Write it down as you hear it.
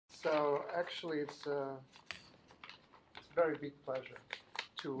So actually, it's a very big pleasure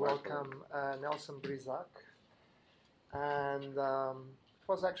to welcome Nelson Brissac. And it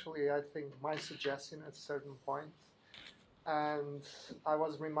was actually, I think, my suggestion at a certain point. And I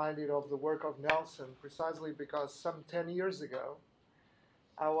was reminded of the work of Nelson precisely because some 10 years ago,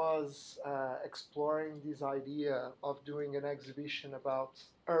 I was exploring this idea of doing an exhibition about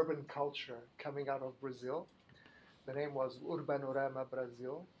urban culture coming out of Brazil. The name was Urbanorama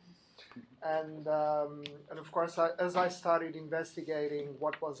Brazil. And of course, as I started investigating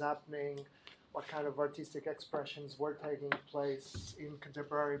what was happening, what kind of artistic expressions were taking place in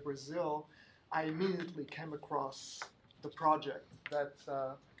contemporary Brazil, I immediately came across the project that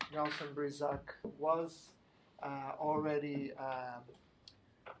Nelson Brissac was already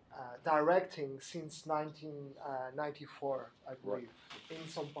directing since 1994, I believe, in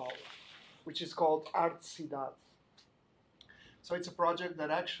São Paulo, which is called Arte, Cidade. So it's a project that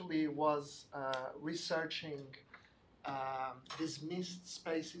actually was researching these mixed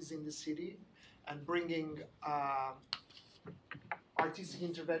spaces in the city and bringing artistic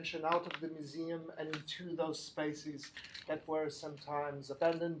intervention out of the museum and into those spaces that were sometimes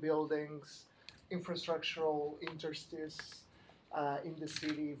abandoned buildings, infrastructural interstices in the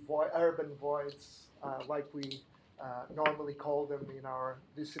city, urban voids, like we normally call them in our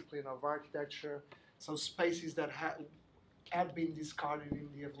discipline of architecture. So spaces that had been discarded in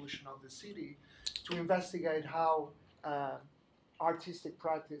the evolution of the city, to investigate how artistic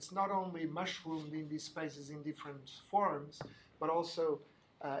practice not only mushroomed in these spaces in different forms, but also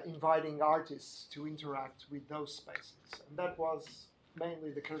inviting artists to interact with those spaces. And that was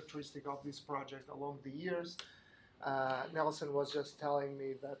mainly the characteristic of this project along the years. Nelson was just telling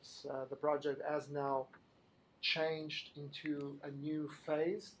me that the project has now changed into a new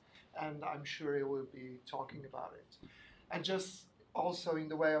phase, and I'm sure he will be talking about it. And just also in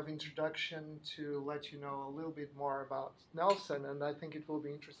the way of introduction to let you know a little bit more about Nelson, and I think it will be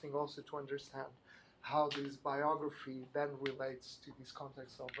interesting also to understand how this biography then relates to this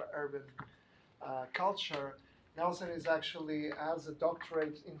context of urban culture. Nelson is actually has a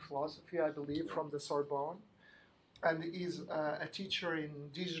doctorate in philosophy, I believe, from the Sorbonne, and is a teacher in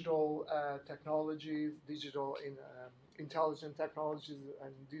digital technologies, digital in intelligent technologies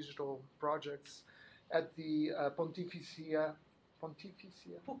and digital projects at the Pontificia PUC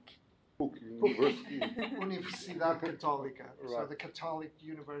University. Universidade Católica, Right. So the Catholic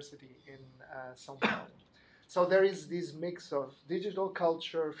University in São Paulo. So there is this mix of digital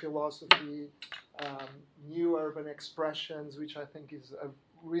culture, philosophy, new urban expressions, which I think is a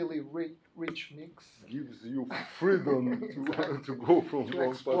really rich mix. Gives you freedom to go from to one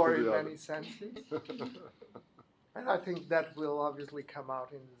explore part to in the many other. senses. And I think that will obviously come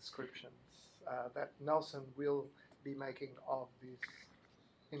out in the descriptions that Nelson will be making of this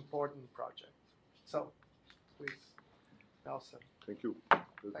important project. So, please, Nelson. Thank you.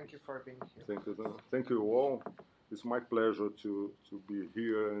 Thank you for being here. Thank you. Thank you all. It's my pleasure to be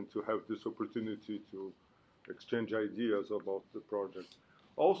here and to have this opportunity to exchange ideas about the project.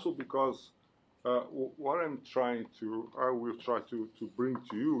 Also because what I will try to bring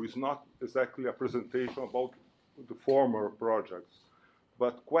to you is not exactly a presentation about the former projects,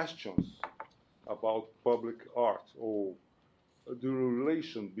 but questions about public art or the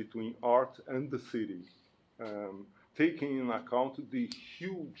relation between art and the city, taking into account the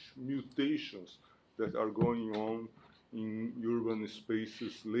huge mutations that are going on in urban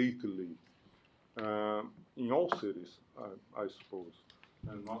spaces lately, in all cities, I suppose,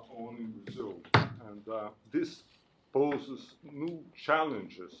 and not only in Brazil. And this poses new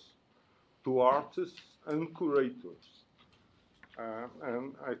challenges to artists and curators.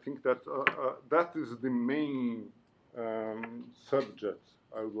 And I think that that is the main subject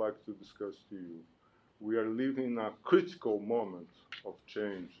I would like to discuss to you. We are living a critical moment of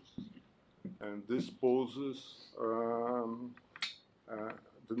changes, and this poses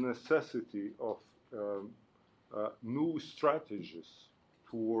the necessity of new strategies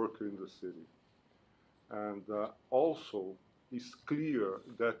to work in the city. And also, it's clear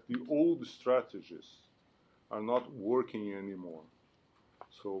that the old strategies are not working anymore.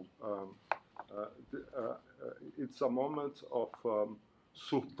 So it's a moment of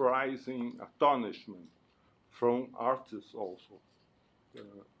surprising astonishment from artists also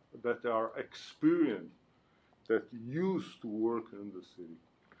that are experienced, that used to work in the city.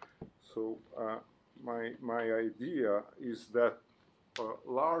 So my idea is that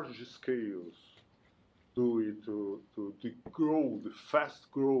large scales to the fast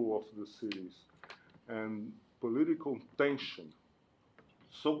growth of the cities, and political tension,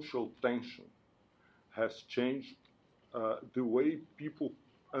 social tension, has changed the way people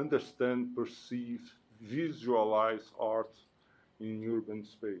understand, perceive, visualize art in urban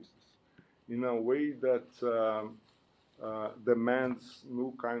spaces in a way that demands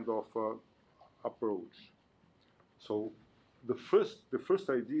new kind of approach. So the first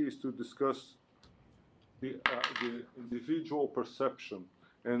idea is to discuss the individual perception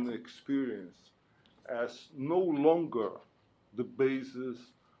and experience as no longer the basis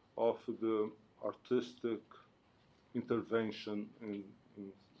of the artistic intervention in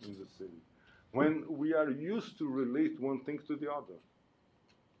the city. When we are used to relate one thing to the other.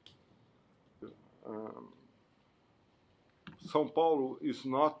 São Paulo is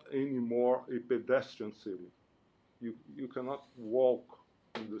not anymore a pedestrian city. You cannot walk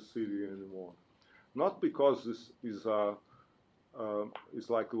in the city anymore. Not because this is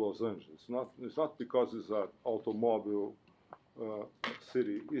like Los Angeles. It's not because it's an automobile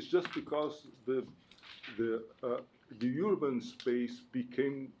city. It's just because the urban space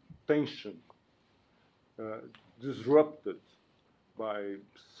became tension, disrupted by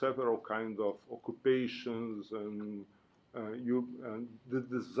several kinds of occupations, and the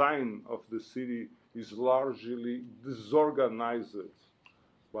design of the city is largely disorganized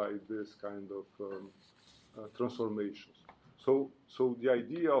by this kind of transformations. So the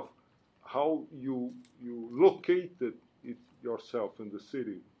idea of how you located yourself in the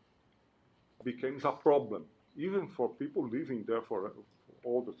city becomes a problem, even for people living there for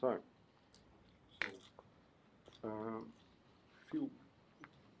all the time. So,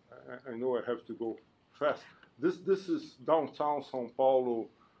 I know I have to go fast. This is downtown São Paulo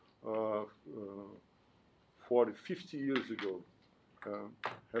 50 years ago.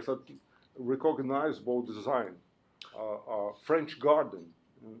 Has a recognizable design, a French garden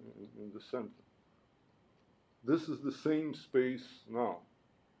in the center. This is the same space now.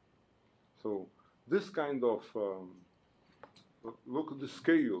 So this kind of, look at the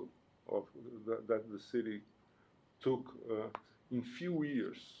scale of that the city took in few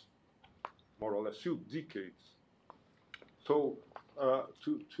years, more or less, few decades. So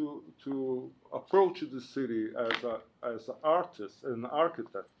to approach the city as an artist, an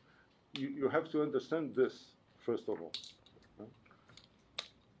architect, you have to understand this, first of all.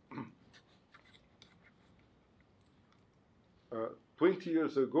 20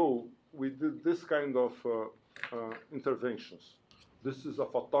 years ago, we did this kind of interventions. This is a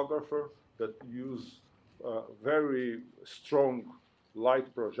photographer that used very strong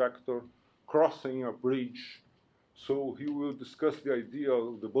light projector crossing a bridge. So he will discuss the idea,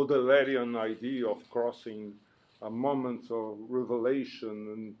 the Baudelairean idea of crossing a moment of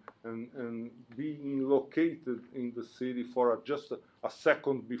revelation and being located in the city for just a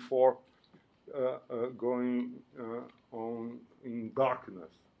second before going on in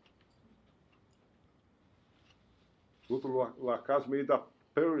darkness. Lacaze made a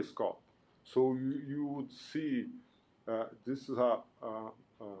periscope. So you would see, this is a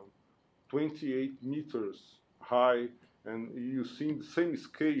 28 meters high, and you see the same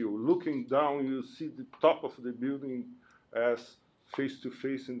scale. Looking down, you see the top of the building as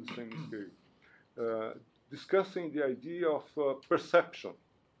face-to-face in the same scale. Discussing the idea of perception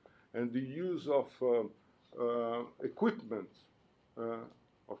and the use of equipment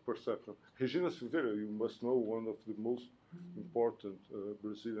of perception. Regina Silveira, you must know, one of the most important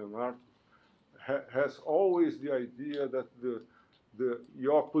Brazilian artists, has always the idea that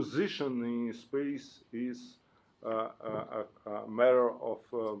your position in space is a matter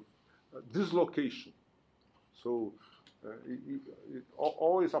of dislocation. So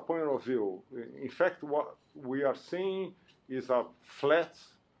always a point of view. In fact, what we are seeing is a flat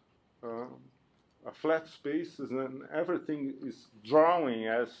space, and everything is drawing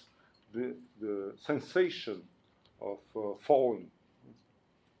as the sensation of falling.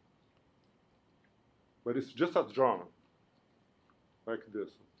 But it's just a drawing, like this.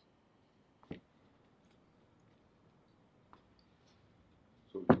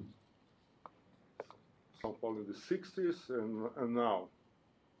 So São Paulo in the 60s and now.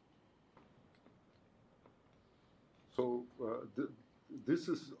 So this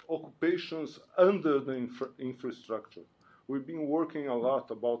is occupations under the infrastructure. We've been working a lot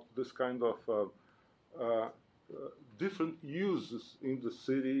about this kind of different uses in the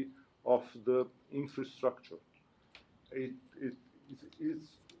city of the infrastructure. It's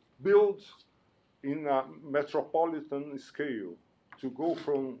built in a metropolitan scale to go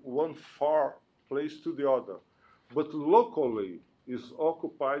from one far place to the other, but locally is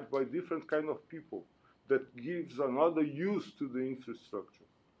occupied by different kind of people that gives another use to the infrastructure.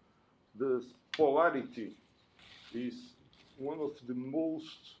 This polarity is one of the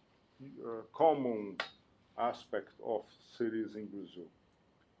most common aspects of cities in Brazil.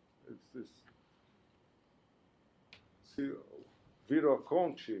 this. See, Vito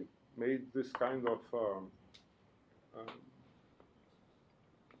Acconci made this kind of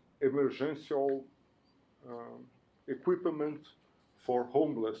emergential equipment for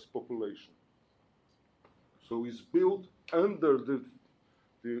homeless population. So it's built under the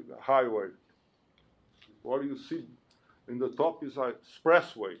highway. What you see in the top is an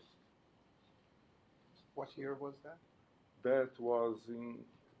expressway. What year was that? That was in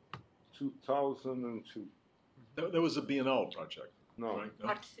 2002. That was a Biennale project. No. Right? No?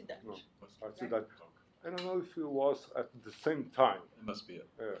 Arte, Cidade. No. Must Arte, be. Cidade. Okay. I don't know if it was at the same time. It must be it.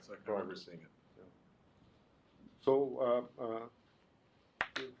 Yeah, It's like I remember probably. seeing it. So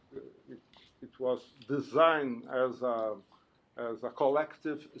it was designed as a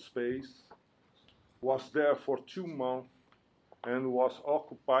collective space, was there for 2 months, and was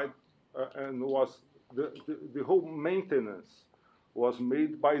occupied, and was the whole maintenance was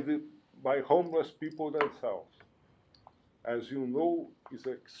made by homeless people themselves. As you know, it's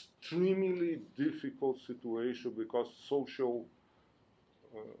an extremely difficult situation because social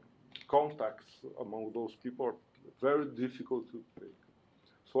contacts among those people are very difficult to take.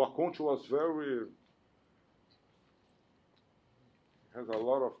 So Acconci was has a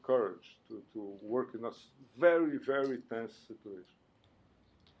lot of courage to work in a very, very tense situation.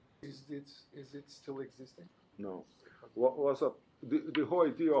 Is it still existing? No. What was the whole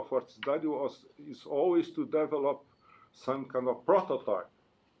idea of Arte, Cidade is always to develop some kind of prototype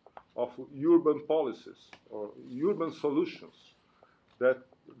of urban policies or urban solutions that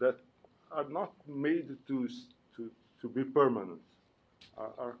are not made to be permanent,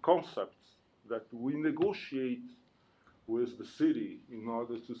 are concepts that we negotiate with the city in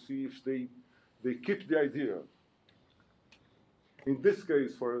order to see if they keep the idea. In this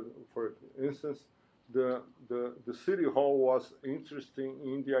case, for instance, the city hall was interested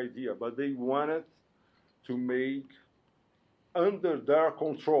in the idea, but they wanted to make under their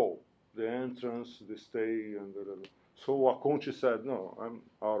control the entrance, the stay, and so Acconci said, no, I'm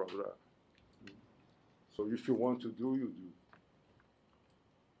out of that. So if you want to do, you do.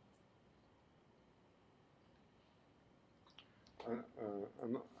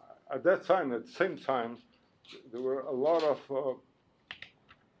 And at that time, at the same time, there were a lot of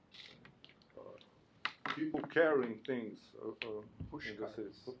people carrying things,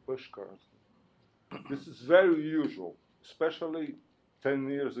 push cars. This is very usual, especially 10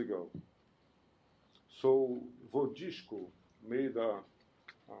 years ago. So Wodiczko made a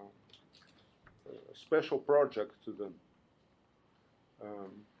special project to them.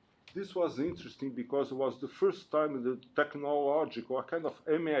 This was interesting because it was the first time the technological, a kind of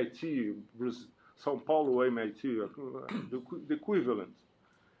MIT, São Paulo MIT, the equivalent.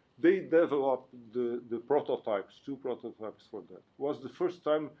 They developed the prototypes, 2 prototypes for that. It was the first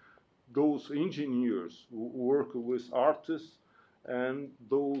time those engineers who work with artists and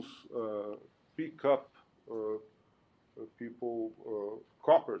those pick-up people,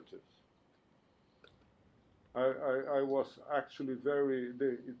 cooperatives. I was actually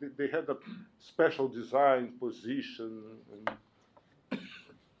they had a special design position, and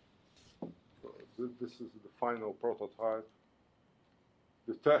this is the final prototype.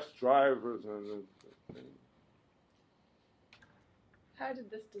 The test drivers and How did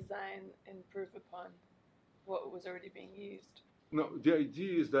this design improve upon what was already being used? no, the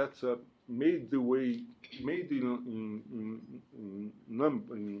idea is that made in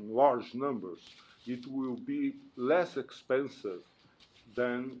large numbers, it will be less expensive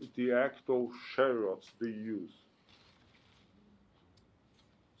than the actual chariots they use.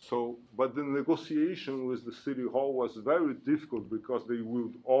 So, but the negotiation with the city hall was very difficult because they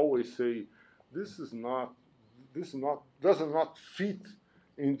would always say, this does not fit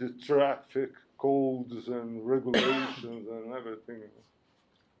in the traffic codes and regulations and everything.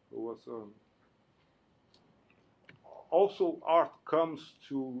 It was also art comes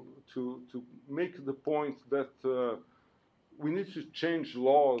to make the point that we need to change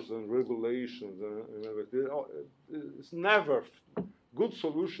laws and regulations and everything. It's never good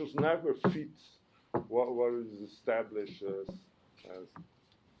solutions never fit what is established as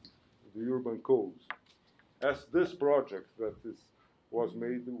the urban codes. As this project that was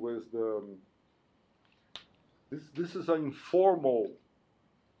made with this is an informal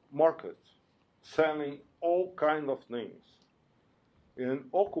market selling all kind of things and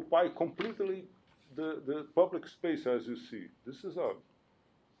occupy completely the public space as you see. This is a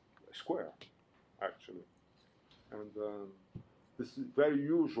square actually, and this is very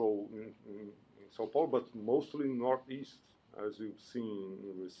usual in São Paulo, but mostly in Northeast, as you've seen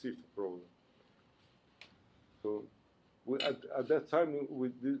in Recife, probably. So at that time,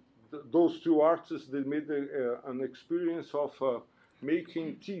 those two artists, they made an experience of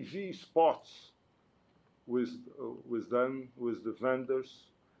making TV spots with them, with the vendors,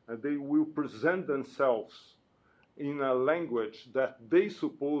 and they will present themselves in a language that they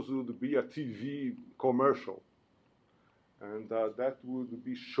suppose would be a TV commercial, and that would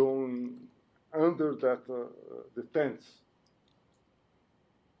be shown under that the tents.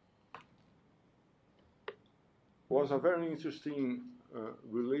 Was a very interesting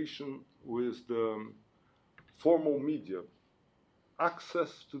relation with the formal media,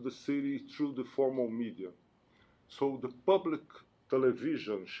 access to the city through the formal media. So the public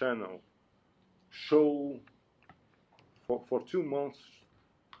television channel show for 2 months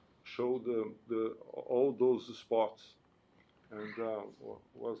showed all those spots, and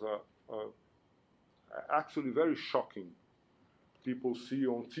was actually very shocking. People see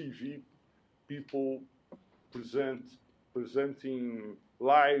on TV people presenting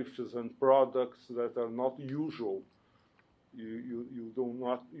lives and products that are not usual. You do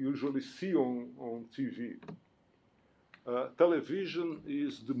not usually see on TV. Television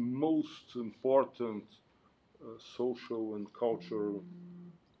is the most important social and cultural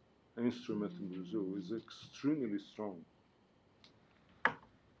instrument in Brazil. It's extremely strong.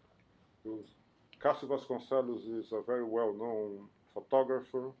 Cassio Vasconcellos is a very well-known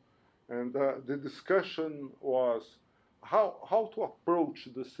photographer, and the discussion was how to approach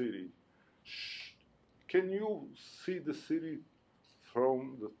the city. Can you see the city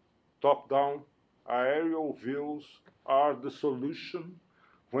from the top down? Aerial views are the solution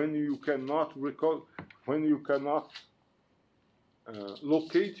when you cannot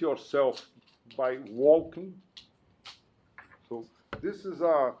locate yourself by walking. So this is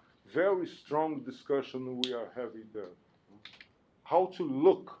a very strong discussion we are having there. How to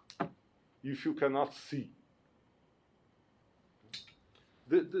look if you cannot see.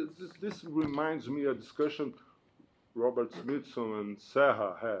 This reminds me of a discussion Robert Smithson and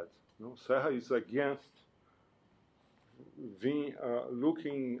Serra had. Serra is against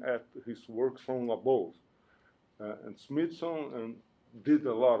looking at his work from above. And Smithson did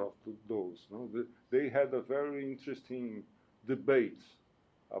a lot of those. They had a very interesting debate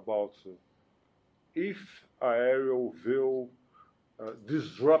about if aerial view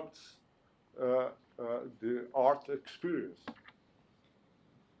disrupts the art experience.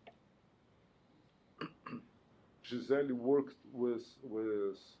 Giselle worked with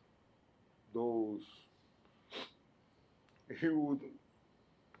those. He would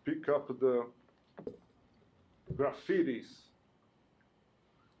pick up the graffitis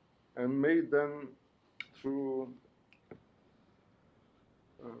and made them through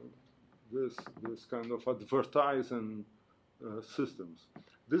this kind of advertising systems.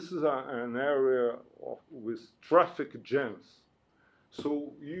 This is an area with traffic jams.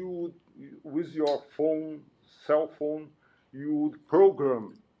 So you would, with your cell phone, you would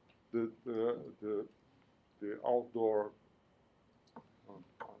program the outdoor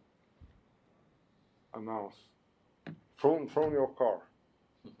announce from your car.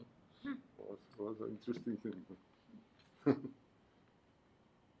 was an interesting thing.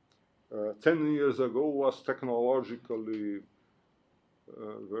 10 years ago was technologically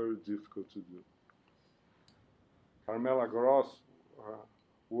very difficult to do. Carmela Gross,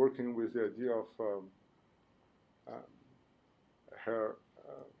 working with the idea of her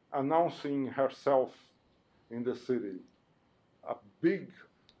announcing herself in the city, a big,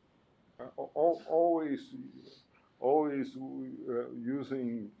 always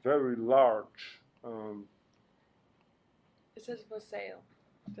using very large. It says for sale,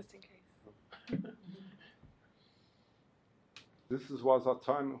 just in case. This was a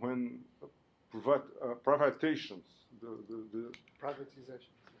time when privatizations, the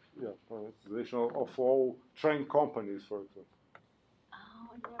Privatization. Yeah, privatization of all train companies, for example. Oh,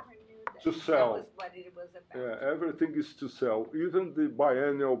 I never knew that. To sell. That was what it was about. Yeah, everything is to sell. Even the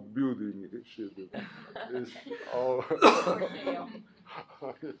biennial building is all For sale.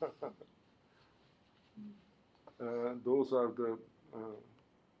 those are the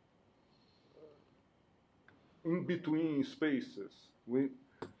in-between spaces. We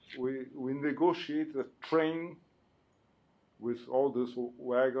negotiate a train with all these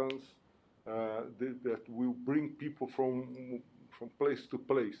wagons that will bring people from place to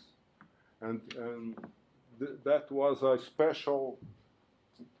place, and that was a special.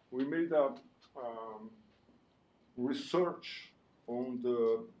 We made a research on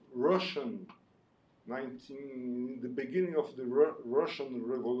the Russian in the beginning of the Russian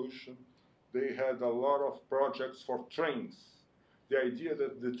Revolution. They had a lot of projects for trains. The idea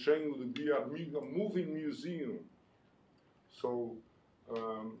that the train would be a moving museum. So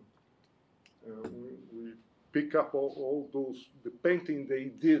pick up all those, the painting they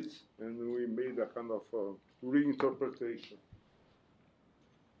did, and we made a kind of reinterpretation.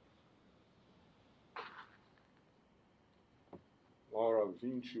 Laura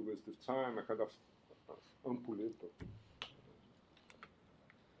Vinci was the time, a kind of ampuleta.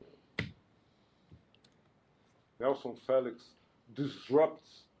 Nelson Felix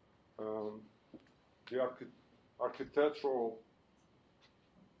disrupts the architectural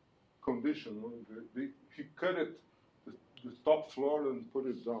condition. He cut it, the top floor, and put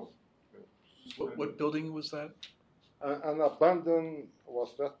it down. What building was that? An abandoned,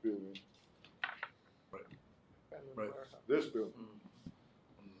 was that building? Right. This building.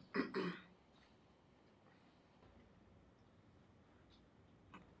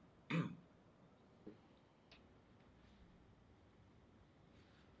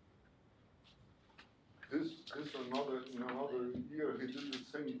 In another year, he did the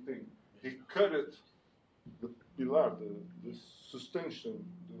same thing. He cut it, the pillar, the suspension,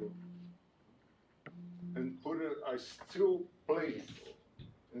 and put a steel plate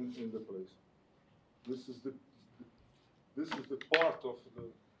in the place. This is the part of the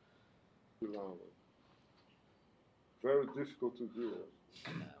pillar. Very difficult to do.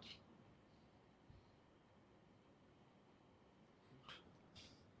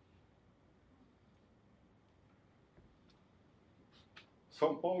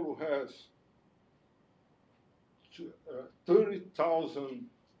 São Paulo has 30,000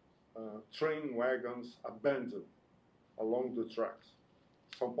 train wagons abandoned along the tracks.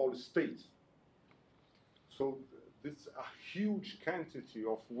 São Paulo State. So this is a huge quantity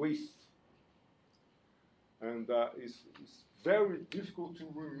of waste, and it's very difficult to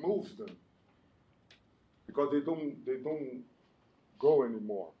remove them because they don't go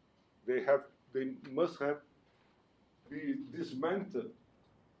anymore. They must be dismantled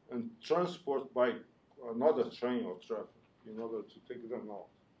and transported by another train or traffic in order to take them out.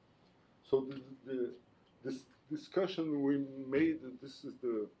 So this discussion we made, this is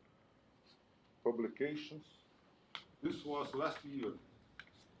the publications. This was last year.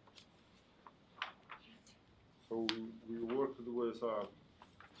 So we worked with a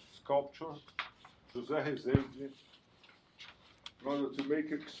sculptor, José Resende, in order to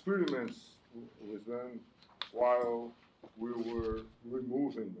make experiments with them while we were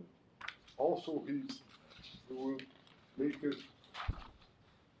removing them. Also, he will make it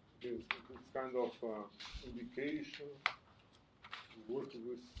this kind of indication. We worked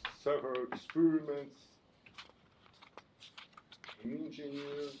with several experiments, an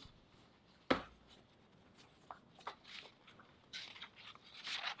engineer.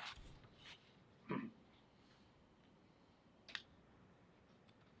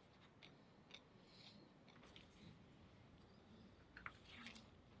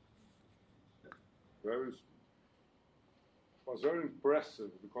 Was very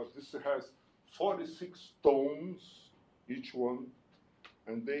impressive because this has 46 stones, each one,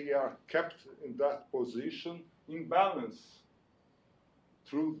 and they are kept in that position in balance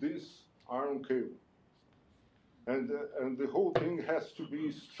through this iron cable. And the whole thing has to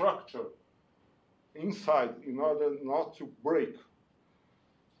be structured inside in order not to break,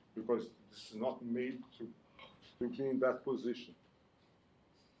 because this is not made to be in that position.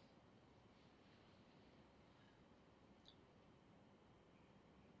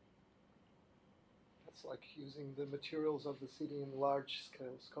 It's like using the materials of the city in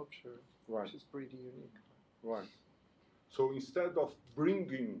large-scale sculpture, Right. which is pretty unique. Right. So instead of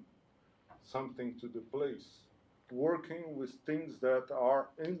bringing something to the place, working with things that are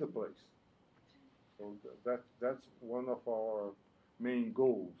in the place. So that's one of our main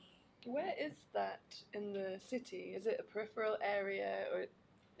goals. Where is that in the city? Is it a peripheral area, or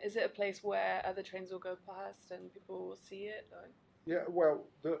is it a place where other trains will go past and people will see it? Or? Yeah, well,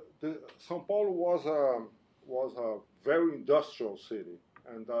 the São Paulo was a very industrial city,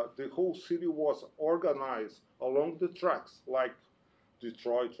 and the whole city was organized along the tracks, like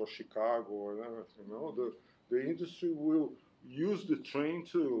Detroit or Chicago or everything. You know, the industry will use the train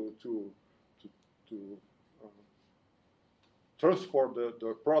to transport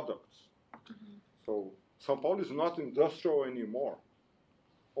the products. Mm-hmm. So São Paulo is not industrial anymore.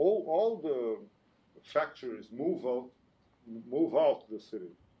 All the factories move out the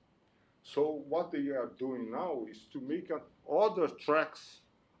city. So what they are doing now is to make other tracks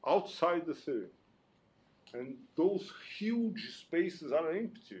outside the city. And those huge spaces are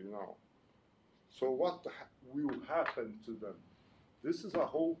empty now. So what will happen to them? This is a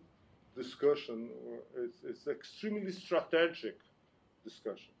whole discussion. It's extremely strategic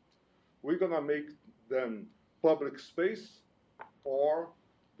discussion. We're going to make them public space or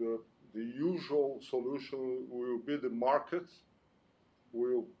the usual solution will be the market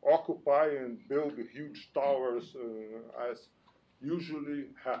will occupy and build huge towers as usually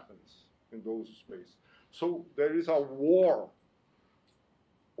happens in those spaces. So there is a war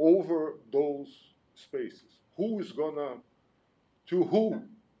over those spaces. Who is gonna, to who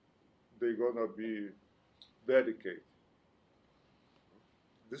they're gonna be dedicated?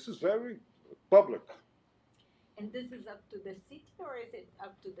 This is very public. And this is up to the city or is it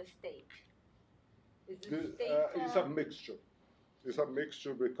up to the state? Is the The, state? it's a mixture. It's a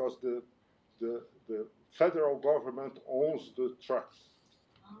mixture because the federal government owns the tracts.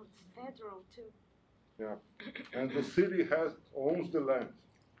 Oh, it's federal too. Yeah, and the city owns the land.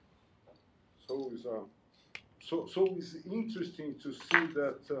 So it's interesting to see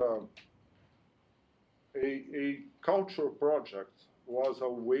that a cultural project was a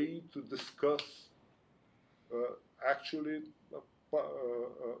way to discuss actually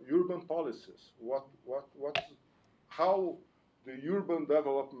urban policies. How the urban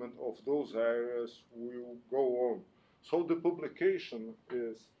development of those areas will go on. So the publication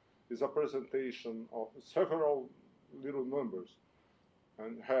is a presentation of several little numbers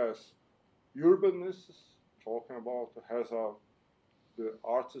and has urbanists talking about, has the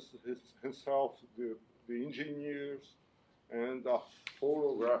artist himself, the engineers, and a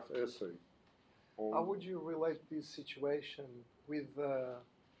photograph essay. How would you relate this situation with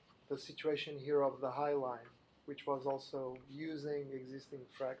the situation here of the High Line, which was also using existing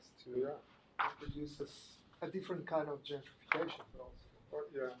tracks to produce a different kind of gentrification, but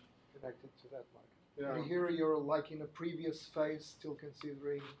also connected to that market? Yeah. And here you're like in a previous phase, still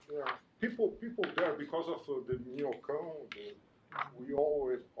considering. Yeah. People there, because of the Minhocão, we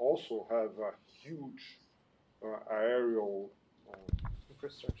always also have a huge aerial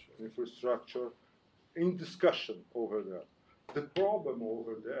infrastructure in discussion over there. The problem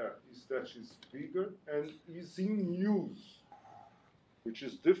over there is that it's bigger and is in use, which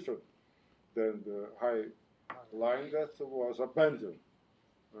is different than the High Line that was abandoned.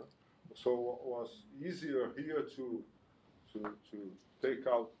 So it was easier here to take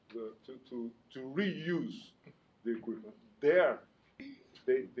out, to reuse the equipment. There,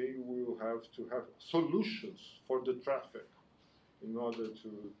 they will have to have solutions for the traffic in order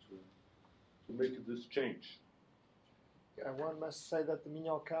to make this change. And one must say that the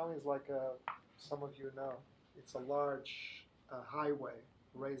Minhocão is like some of you know, it's a large highway,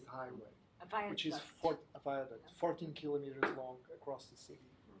 raised highway, which is 14 kilometers long across the city.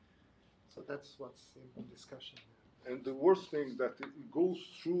 So that's what's in discussion here. And the worst thing is that it goes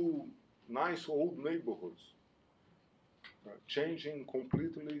through nice old neighborhoods, changing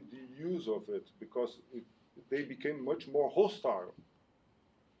completely the use of it because they became much more hostile,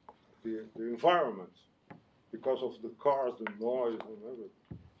 the environment, because of the cars, the noise, and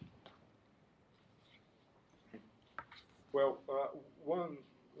everything. Well, one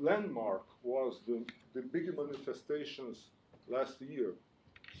landmark was the big manifestations last year.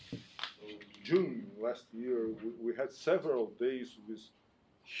 June last year, we had several days with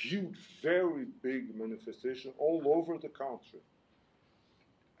huge, very big manifestations all over the country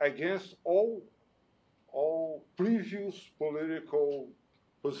against all previous political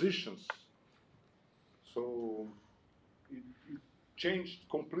positions. So it changed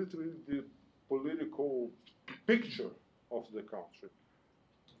completely the political picture of the country,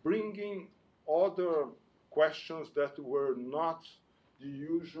 bringing other questions that were not the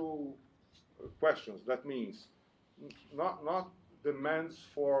usual questions. That means not demands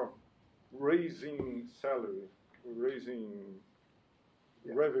for raising salary, raising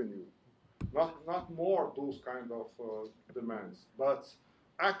revenue, not more those kind of demands, but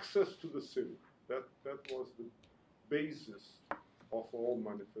access to the city. That was the basis of all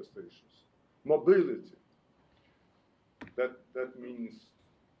manifestations. Mobility. That means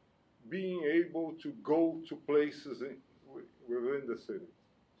being able to go to places within the city.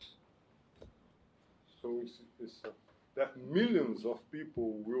 So it's that millions of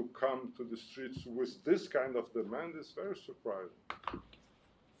people will come to the streets with this kind of demand is very surprising.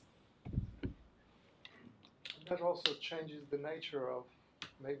 That also changes the nature of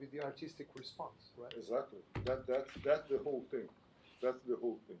maybe the artistic response, right? Exactly. That's the whole thing. That's the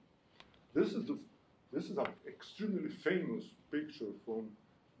whole thing. This is an extremely famous picture from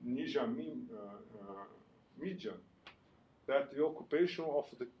Nijami Media, that the occupation of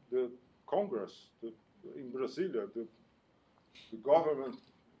the Congress in Brasilia, the government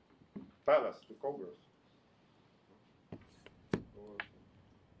palace, the Congress.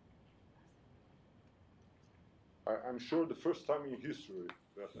 I'm sure the first time in history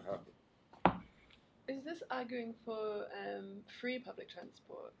that happened. Is this arguing for free public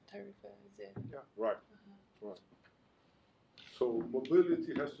transport, tarifa zero? Yeah, right, right. So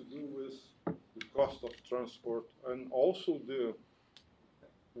mobility has to do with the cost of transport and also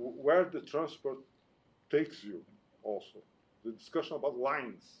where the transport takes you also. The discussion about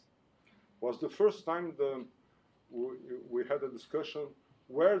lines was the first time we had a discussion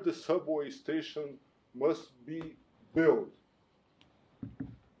where the subway station must be built.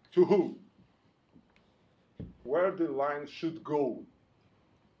 To whom? Where the line should go?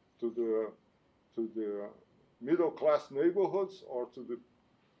 To the middle-class neighborhoods or to the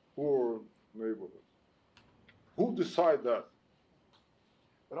poor neighborhoods? Who decide that?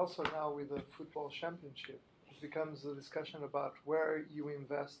 But also now with the football championship, it becomes a discussion about where you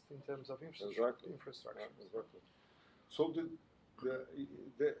invest in terms of infrastructure. Yeah, exactly. So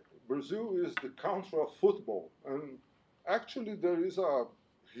Brazil is the country of football, and actually there is a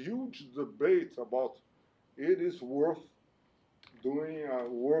huge debate about it is worth doing a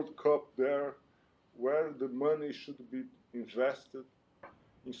World Cup there, where the money should be invested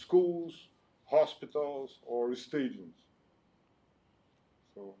in schools, hospitals, or stadiums.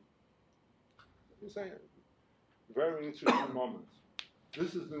 So it's a very interesting moment.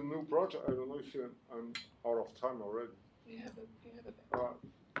 This is the new project. I don't know if I'm out of time already. You have a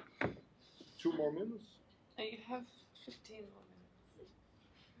bit. 2 more minutes? You have 15 more minutes.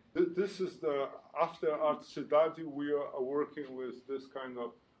 This is after Arte, Cidade, we are working with this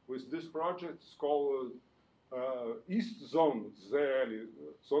project. It's called East Zone, ZL,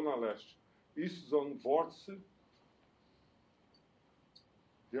 Zona Leste, East Zone Vórtice.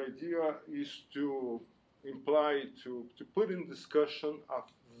 The idea is to put in discussion a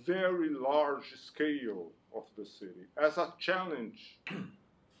very large scale of the city as a challenge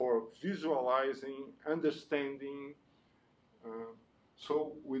for visualizing, understanding.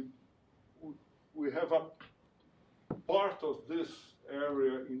 So we have a part of this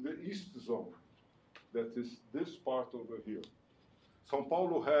area in the East Zone, that is this part over here. São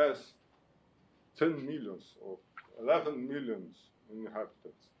Paulo has 10 millions or 11 millions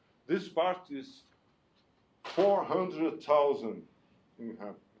inhabitants. This part is 400,000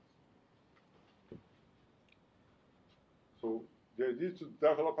 inhabitants. So the idea is to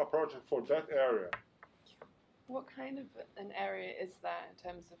develop a project for that area. What kind of an area is that in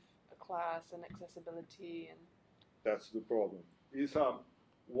terms of class and accessibility? And that's the problem. It's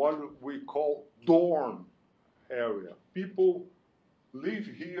what we call dorm area. People live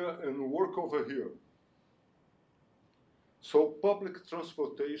here and work over here. So public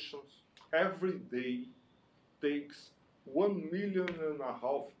transportations every day takes 1.5 million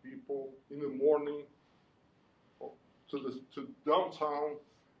people in the morning to downtown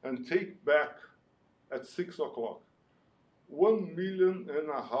and take back at 6 o'clock. 1.5 million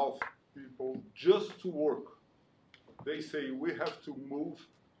people just to work. They say we have to move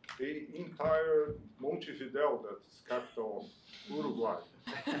the entire Montevideo, that's capital of Uruguay,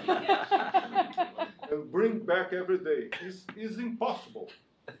 and bring back every day. It's impossible.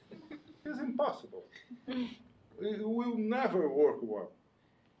 It's impossible. It will never work well.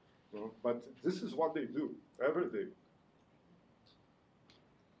 No? But this is what they do every day.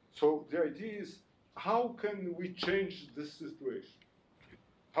 So the idea is, how can we change this situation?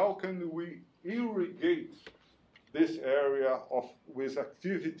 How can we irrigate this area with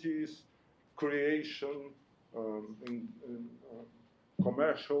activities, creation, and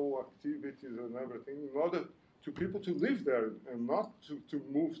commercial activities and everything, in order to people to live there and not to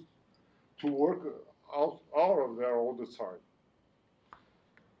move to work out of there all the time.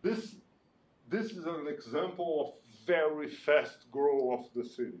 This is an example of very fast growth of the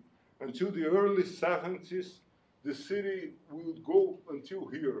city. Until the early 70s, the city would go until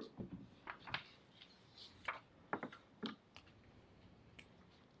here.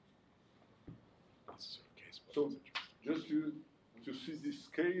 So just to see the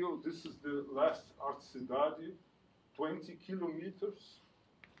scale, this is the last Arte Cidade, 20 kilometers.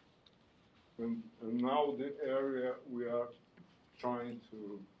 And now the area we are trying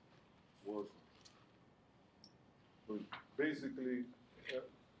to work on. So basically,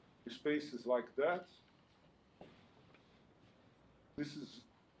 spaces like that. This is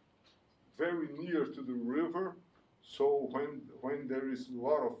very near to the river, so when there is a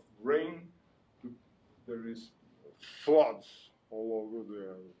lot of rain, there is floods all over the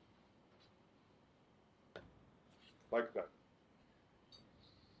area. Like that.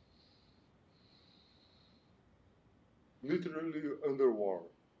 Literally underwater.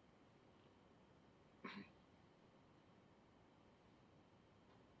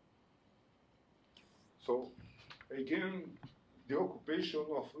 So, again, the occupation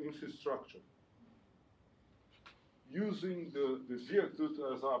of infrastructure. using the viaduct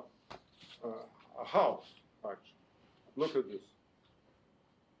as a house, actually. Look at this.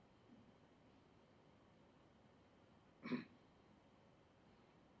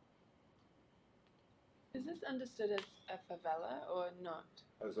 Is this understood as a favela or not?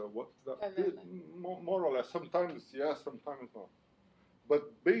 As a what? Favela. More or less. Sometimes yes, sometimes not.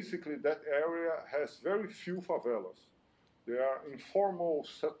 But basically, that area has very few favelas. They are informal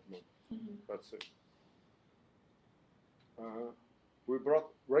settlement. Mm-hmm. That's it. We brought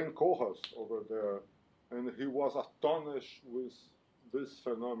Rain Koolhaas over there, and he was astonished with this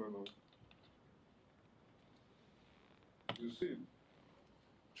phenomenon. You see,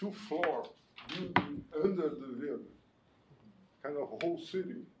 2-floor building under the village, kind of whole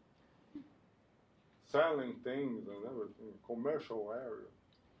city, selling things and everything, commercial area.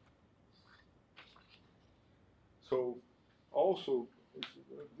 So, also,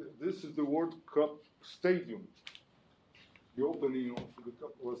 this is the World Cup stadium. The opening of the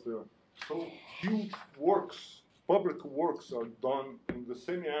cup was there. So huge works, public works are done in the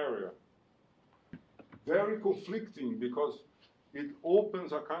same area. Very conflicting because it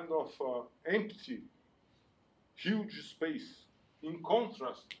opens a kind of empty, huge space in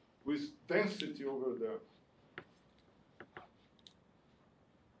contrast with density over there.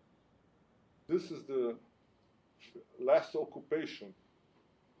 This is the last occupation,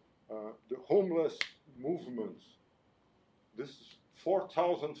 the homeless movements. This is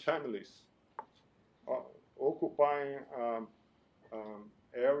 4,000 families occupying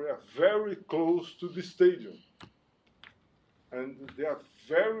area very close to the stadium. And they are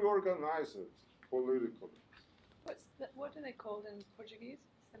very organized politically. What are they called in Portuguese?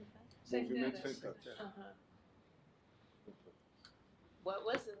 Movimento Sem Teto. Uh-huh. What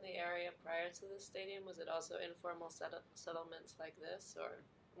was in the area prior to the stadium? Was it also informal settlements like this, or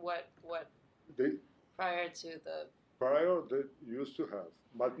what They, prior to the? prior they used to have,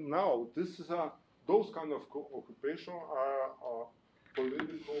 but now this is those kind of occupation are a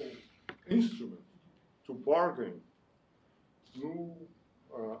political instrument to bargain new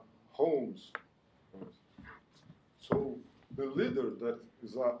homes. So the leader that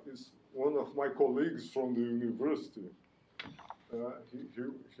is one of my colleagues from the university.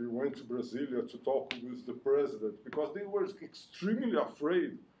 He went to Brasilia to talk with the president because they were extremely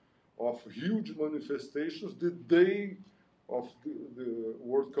afraid of huge manifestations the day of the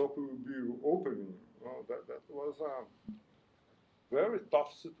World Cup will be opening. That was a very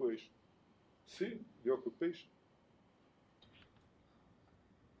tough situation. See the occupation.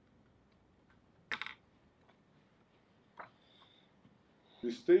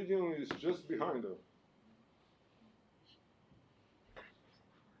 The stadium is just behind us.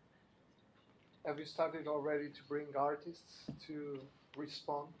 Have you started already to bring artists to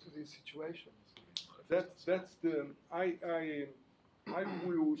respond to these situations? That's the I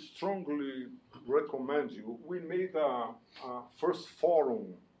will strongly recommend you. We made a first forum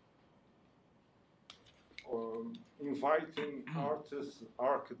inviting artists,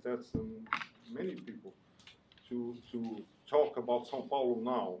 architects, and many people to talk about São Paulo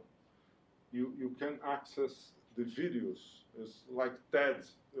now. You can access the videos. It's like TED,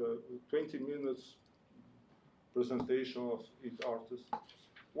 20 minutes presentation of each artist.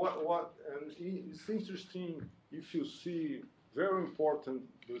 And it's interesting if you see very important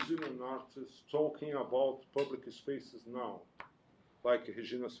Brazilian artists talking about public spaces now, like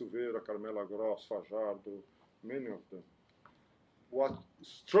Regina Silveira, Carmela Gross, Fajardo, many of them. What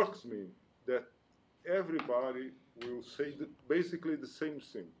struck me that everybody will say basically the same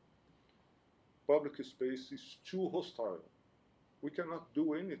thing. Public space is too hostile. We cannot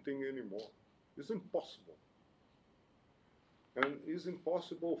do anything anymore. It's impossible. And it's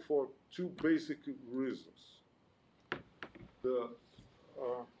impossible for two basic reasons.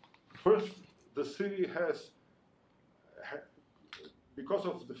 First, the city has, because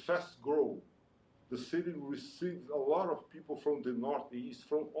of the fast growth, the city received a lot of people from the Northeast,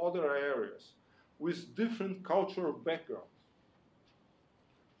 from other areas, with different cultural backgrounds.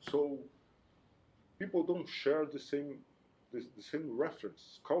 So people don't share the same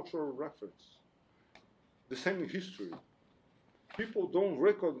reference, cultural reference, the same history. People don't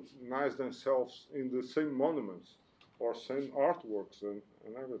recognize themselves in the same monuments or same artworks and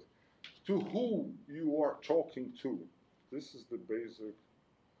everything. To who you are talking to, this is the basic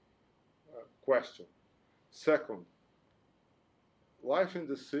question. Second, life in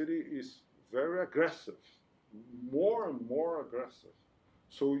the city is very aggressive, more and more aggressive.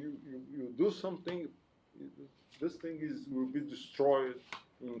 So you do something, this thing will be destroyed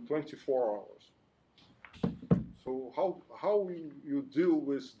in 24 hours. So how will you deal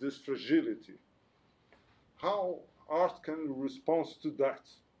with this fragility? How art can respond to that.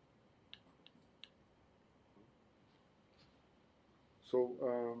 So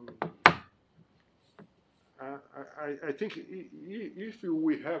I think if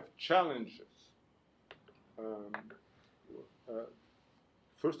we have challenges,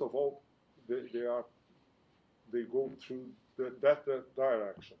 first of all, they go through that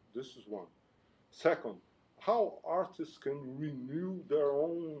direction. This is one. Second, how artists can renew their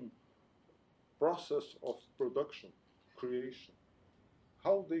own process of production, creation.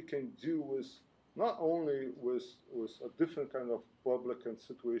 How they can deal with not only with a different kind of public and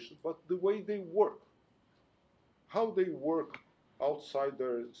situation, but the way they work. How they work outside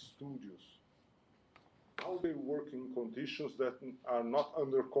their studios. How they work in conditions that are not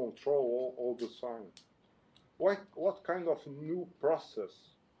under control all the time. What kind of new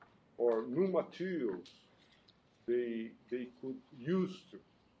process or new materials they could use to.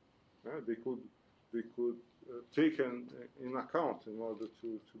 They could take in account in order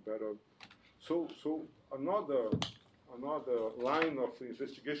to better. So another line of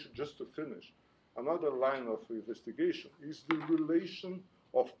investigation, just to finish, another line of investigation is the relation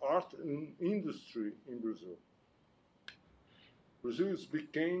of art and industry in Brazil. Brazil is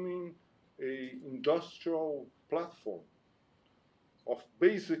becoming an industrial platform of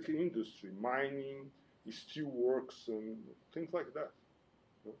basic industry, mining, steelworks, and things like that.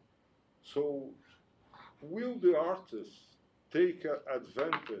 So will the artists take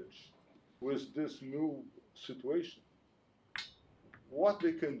advantage with this new situation? What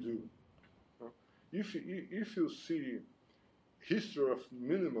they can do? If you see history of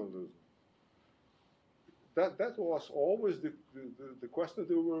minimalism, that was always the question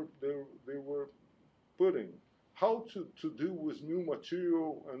they were putting. How to deal with new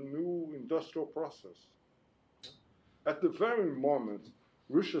material and new industrial process. At the very moment,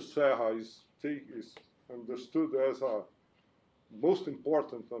 Richard Serra is understood as a most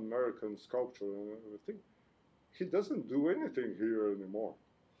important American sculptor and everything. He doesn't do anything here anymore.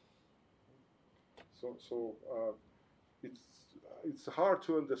 So it's hard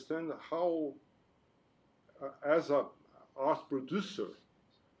to understand how, as an art producer,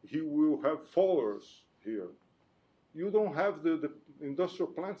 he will have followers here. You don't have the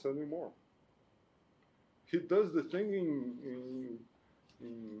industrial plants anymore. He does the thing in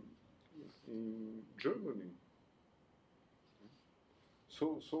Germany.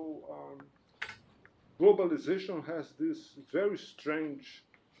 So globalization has this very strange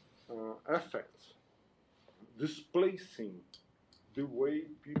effect, displacing the way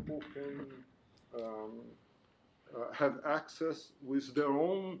people can have access with their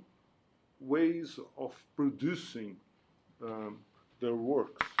own ways of producing their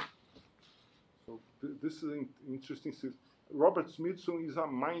works. So this is an interesting. Robert Smithson is a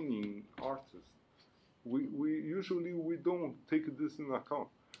mining artist. We usually don't take this in account,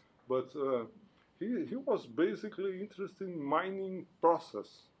 but he was basically interested in mining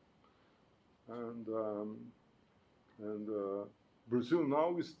process, and Brazil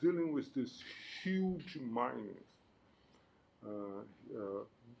now is dealing with this huge mining,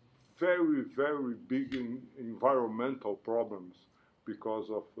 very, very big environmental problems because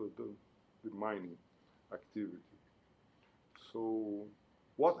of the mining activity. So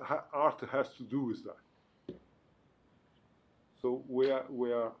what art has to do with that? So we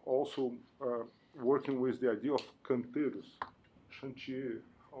are also working with the idea of canteiros, chantier,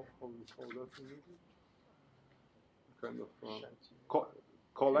 how you call that in English? Kind of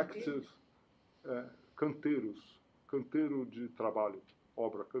collective canteiros, canteiro de trabalho,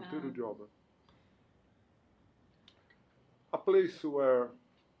 obra, canteiro de obra. A place where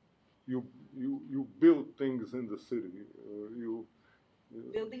you build things in the city.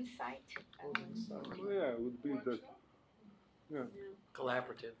 Building site. Yeah, it would be that. Yeah.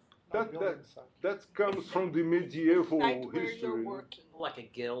 Collaborative. That comes from the medieval site where history. you're working, Like a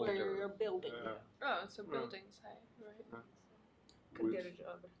guild where or you're building. Oh, it's a building site, right? Canteiro de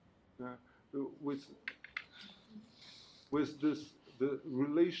obra. With this, the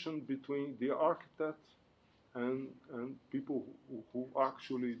relation between the architect and people who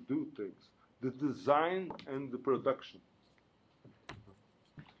actually do things, the design and the production.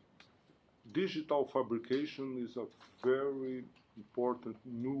 Digital fabrication is a very important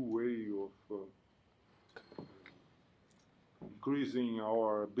new way of increasing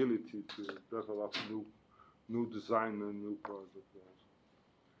our ability to develop new design and new projects.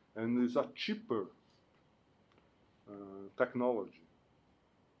 And it's a cheaper technology.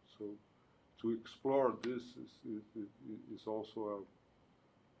 So to explore this is also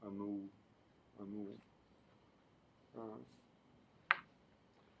a new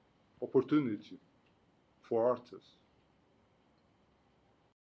opportunity for artists.